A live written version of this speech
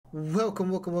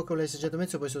Welcome, ladies and gentlemen.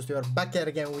 So, we are back here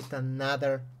again with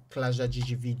another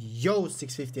Clash.gg video.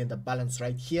 650 and the balance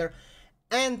right here.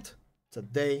 And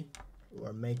today,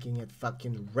 we're making it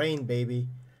fucking rain, baby.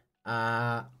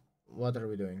 What are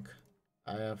we doing?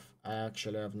 I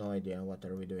actually have no idea what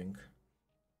are we doing.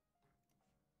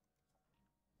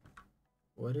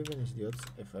 What even is the odds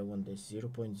if I want this?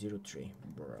 0.03,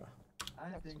 bruh.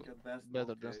 I think a best Better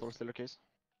mode than case. store still case.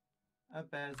 A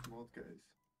best mode case.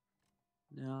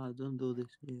 Yeah, don't do this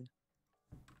here.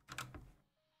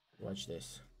 Watch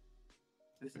this.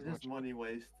 This is just money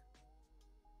waste.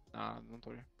 Nah, don't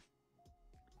worry.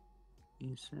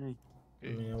 Insane. I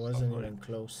mean, I wasn't even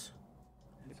close.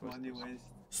 It's money waste.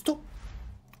 Stop!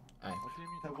 Aye. What do you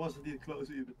mean? That wasn't even close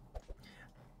either.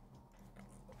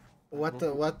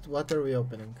 What are we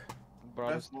opening?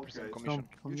 Brothers, Best mode case. commission.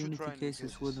 Some community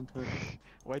cases wouldn't hurt.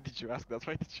 Why did you ask that?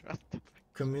 Why did you ask that?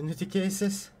 Community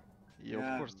cases?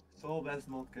 Yeah, of course. Soul best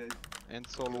mode case. And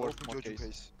soul worst mod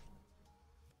case.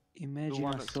 Do Imagine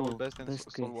one a soul soul, best and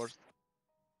best soul case. worst.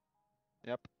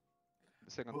 Yep.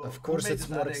 The second Well, one. Of course who made it's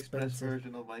this more AliExpress expensive.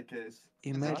 version of my case.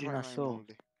 Imagine a soul.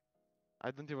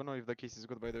 I don't even know if the case is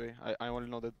good, by the way. I only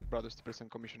know that Brothers 2%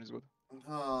 commission is good.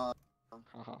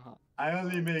 Hahaha. I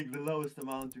only make the lowest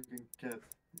amount you can get.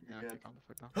 Yeah, okay, calm the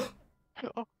fuck down.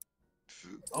 Oh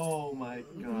Oh my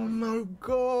Oh god. my my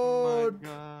god!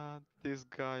 god, this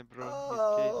guy,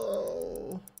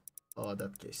 bro. Oh,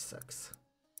 that case sucks.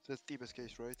 That's deepest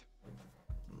case, right?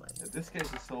 My Yeah, this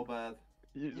case is so bad.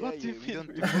 What do you we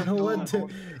mean? don't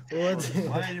what?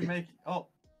 Why are you making? Oh,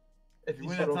 if you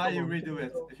win a tie, you redo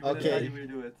it. If you win a tie, Okay. you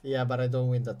redo it. Yeah, but I don't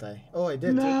win the tie. Oh, I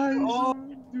did. Oh,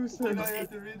 then I have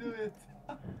to redo it.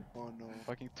 Oh no.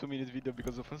 Fucking 2-minute video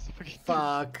because of us. Fucking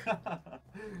Fuck.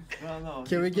 No.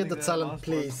 Can we he's get the putting talent, mouse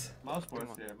please? Mouse Come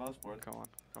boards on. here, mouse board. Come on,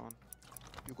 come on.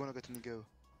 You're gonna get Nigo.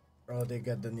 Oh, they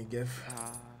got the Nigev.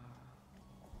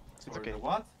 It's Sorry, okay. the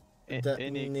what? The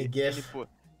Nigev.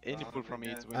 Any pull from me,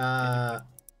 it's win.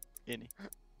 Any.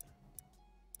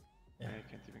 Yeah. I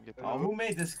can't even get Oh, who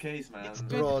made this case, man? It's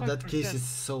Bro, that 25%. case is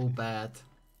so bad.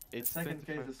 The It's second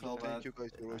case is so 25%. bad. Thank you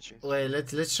guys for watching. Wait,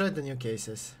 let's try the new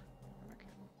cases. Okay.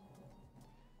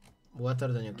 What are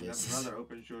the new We have cases? another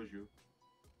open Joju.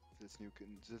 That's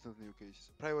not new case.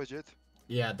 Private jet.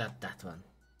 Yeah, that one.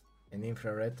 And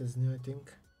infrared is new, I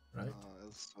think. Right?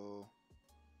 Also,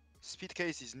 speed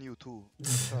case is new too.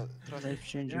 Trust me. Life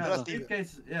changing Yeah, Trust stuff. speed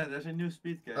case. Yeah, there's a new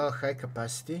speed case. Oh, high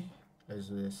capacity. Let's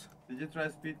do this. Did you try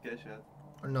speed case yet?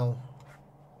 No.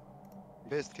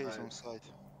 Best case Right. on site.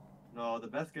 No, the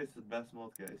best case is the best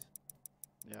mode case.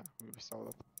 Yeah, we saw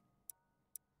that.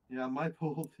 Yeah, my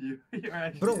pull. You're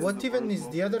actually. Bro, in what the even worst is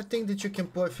mode. the other thing that you can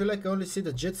pull? I feel like I only see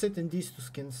the jet set and these two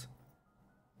skins.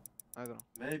 I don't know.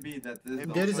 Maybe that is.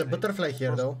 Maybe There is a also- butterfly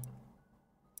here though.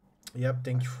 Yep,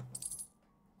 thank you.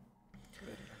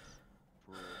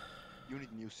 Bro, you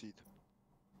need new seat.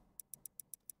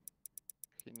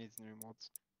 He needs new mods.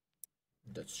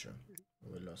 That's true.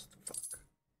 We lost. Fuck.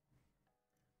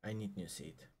 I need new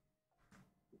seat.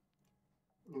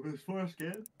 Of his first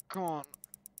skin? Come on.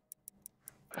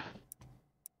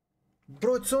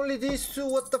 Bro, it's only these two.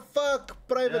 What the fuck?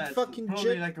 Private Yeah, it's fucking probably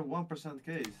jet. like a 1%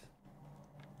 case.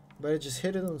 But I just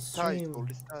hit it on Tight, stream. bro,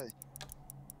 this tight.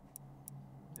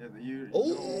 Yeah, but you.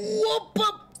 Oh, whoop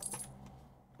up!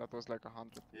 That was like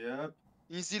 100. Yep.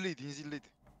 Easy lead, easy lead.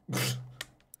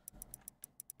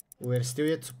 We're still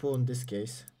yet to pull in this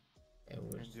case. And,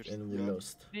 we Yeah.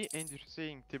 lost. And you're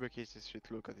saying Tiber cases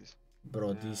shit, look at this.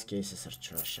 Bro, Yeah. these cases are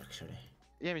trash actually.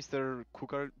 Yeah, Mr.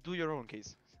 Cookar, do your own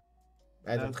case.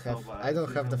 I don't That's so have bad. I don't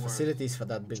It's have the even worse. facilities for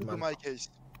that big Look at man. my case.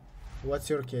 What's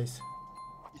your case?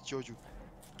 It's Joju.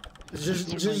 Just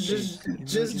Imagine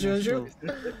a Jojo.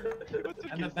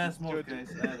 soul. And the best mode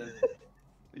case added.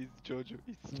 It's Jojo.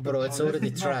 It's Bro, it's Oh, already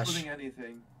this is not trash. putting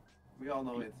anything. We all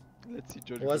know it. Let's see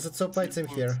Jojo. What's the top item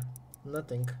here?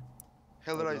 Nothing.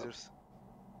 Hellraisers.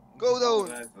 Go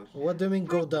down! What do you mean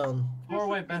go down?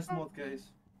 4-way best mode case.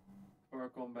 For a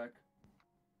comeback.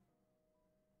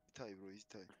 Tight, bro, he's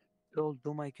tight. Don't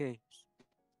do my case.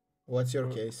 What's your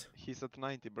Bro. case? He's at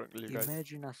 90, bro, guys.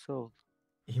 Imagine a soul.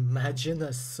 Imagine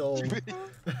a soul.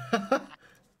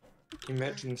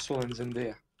 Imagine Soul and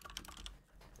Zendaya.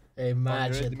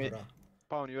 Imagine, made- bro.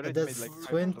 Pound, you already That's made like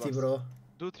 20, bro.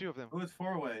 Do 3 of them. Do it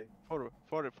 4-way.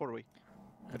 Four-way.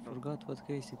 I forgot what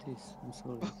case it is. I'm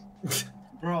sorry.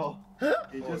 Bro.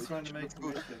 He's Oh, just it trying to make looks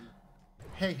good. commission.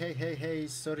 Hey,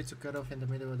 sorry to cut off in the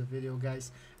middle of the video,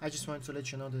 guys. I just wanted to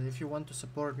let you know that if you want to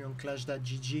support me on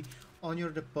Clash.gg, on your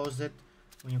deposit,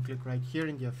 when you click right here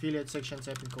in the affiliate section,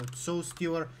 type in code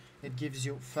SoulStealer, it gives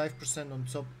you 5% on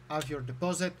top of your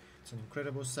deposit. It's an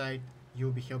incredible site.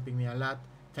 You'll be helping me a lot.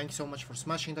 Thank you so much for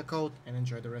smashing the code and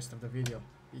enjoy the rest of the video.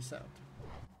 Peace out.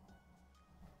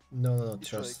 No, It's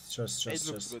trust. It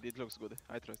looks good, it looks good.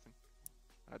 I trust him.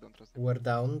 I don't trust him. We're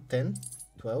down 10,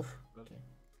 12, okay.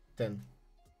 10,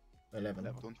 11.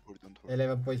 Don't worry.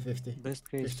 11.50. Best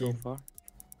case so 15. far.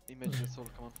 Image the soul,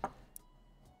 come on.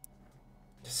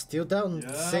 Still down,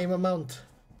 Yeah. same amount.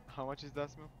 How much is that,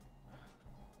 Smil?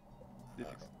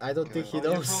 I don't think he Oh, you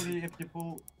knows. probably, if you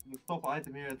pull the top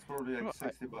item here, it's probably like Bro,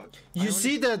 60 bucks. You I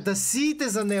see the seat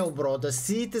is an L, bro. The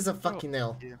seat is a fucking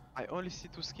L. I only see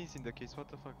 2 skins in the case, what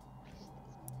the fuck?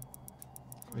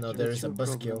 No, Wait, there What's is a your bus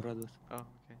problem, kill, brothers? Oh,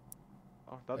 okay.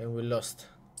 Oh, that, and we lost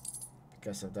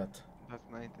because of that. that's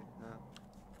 90.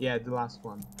 Yeah, the last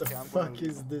one. The Okay, I'm gonna fuck leave.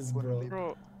 is this, I'm gonna bro? leave.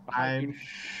 Bro, I'm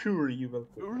sure you will.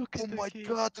 look at Oh the my case.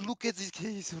 god, look at this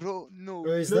case, bro. No.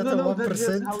 Bro, is No, that no, a no, that's just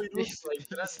 1%? how it looks It's, like. it's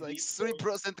Trust like me.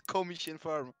 3% commission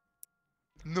farm.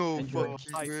 No Enjoy.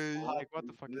 fucking way. Like, what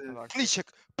the fuck is that? Please check.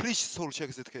 Please soul check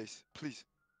that case. Please.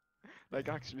 Like,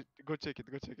 actually, go check it,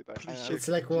 go check it. Please I- check. It's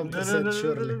like No, 1%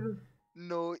 surely.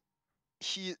 No.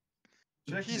 He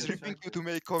Check he's it, ripping check you it. to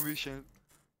make commission.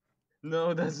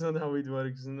 No, that's not how it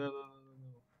works. No, no, no,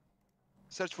 no.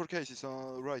 Search for cases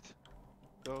right.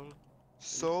 Soul.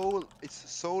 Soul, it's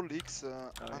Soul Leaks Oh,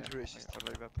 yeah, underage. stuff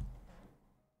like that.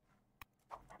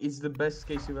 It's the best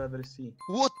case you've ever seen.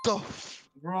 What the f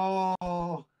Bro!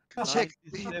 Check.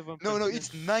 97%. No,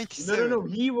 it's No, 97. no, no.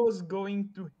 He was going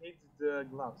to hit the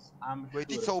gloves. I'm Wait,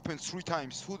 sure. it's open 3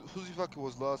 times. Who the fuck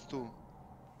was last 2?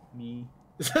 Me.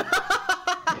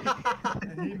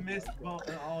 He missed all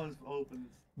his opens.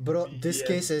 Bro, this Yes.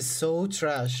 case is so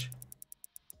trash.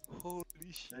 Holy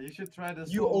shit. Yeah, you should try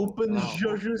this. You opened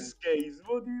Jojo's case.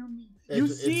 What do you mean? You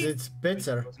see? It's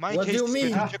better. My What do case you is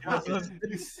mean? better. Check my Yeah, case.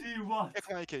 you see what?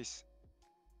 Check my case.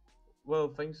 Well,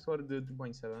 thanks for the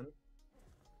 2.7.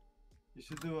 You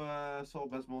should do a soul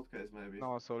best mod case maybe.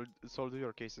 No, Soul, do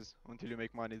your cases. Until you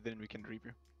make money, then we can reap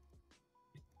you.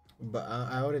 But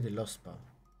I already lost, pal.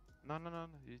 No,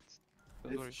 it's...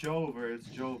 Don't worry. It's Jover, it's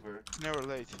Jover. Never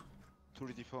late to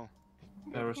redefault.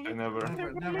 Never say never.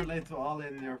 Never late to all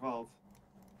in your vault.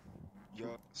 Yeah,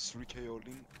 3k all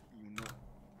in, you know.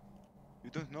 You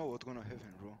don't know what's gonna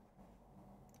happen, bro.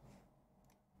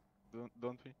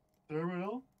 Don't we?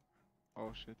 Terminal?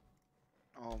 Oh shit.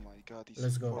 Oh my god, he's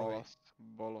Let's go. far away.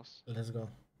 Bolos. Let's go.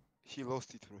 He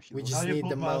lost it, bro. He We lost just Now you need put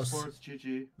the mouse. sports,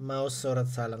 GG. Mouse or a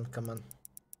silent, come on.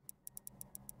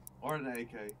 Or an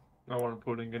AK. No one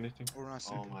pulling anything. it. Or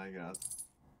nothing. Oh my god.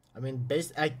 I mean,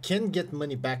 I can get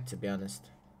money back, to be honest.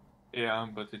 Yeah,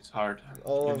 but it's hard.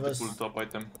 All You of need to us. pull top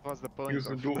item. What's the point? You of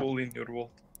should do that? all in your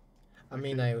vault. I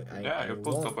mean, I Yeah, you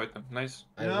pull want, top item. Nice.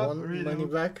 I Yeah, want redo. money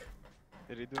back.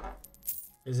 Redo?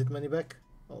 Is it money back?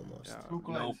 Almost. Yeah, Two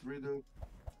coins, redo.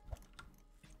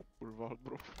 full vault,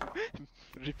 bro.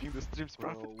 Ripping the streams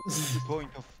Bro, profit. what's the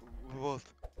point of what?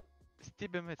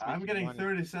 Steve Metz I'm making getting money.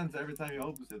 30 cents every time he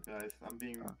opens it, guys. I'm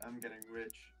getting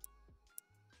rich.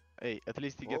 Hey, at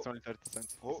least he gets Oh. only 30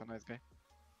 cents. Oh. He's a nice guy.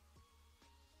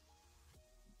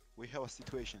 We have a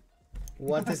situation.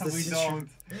 What is the We situation?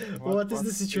 don't. What is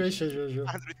the situation, Jojo?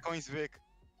 100 coins back.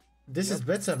 This is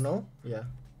better, no? Yeah.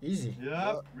 Easy.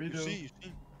 Yeah, You redo. see, you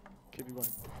see. Keep it going.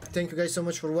 Thank you guys so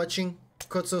much for watching.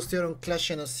 Code still on Clash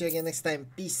and I'll see you again next time.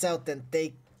 Peace out and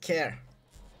take care.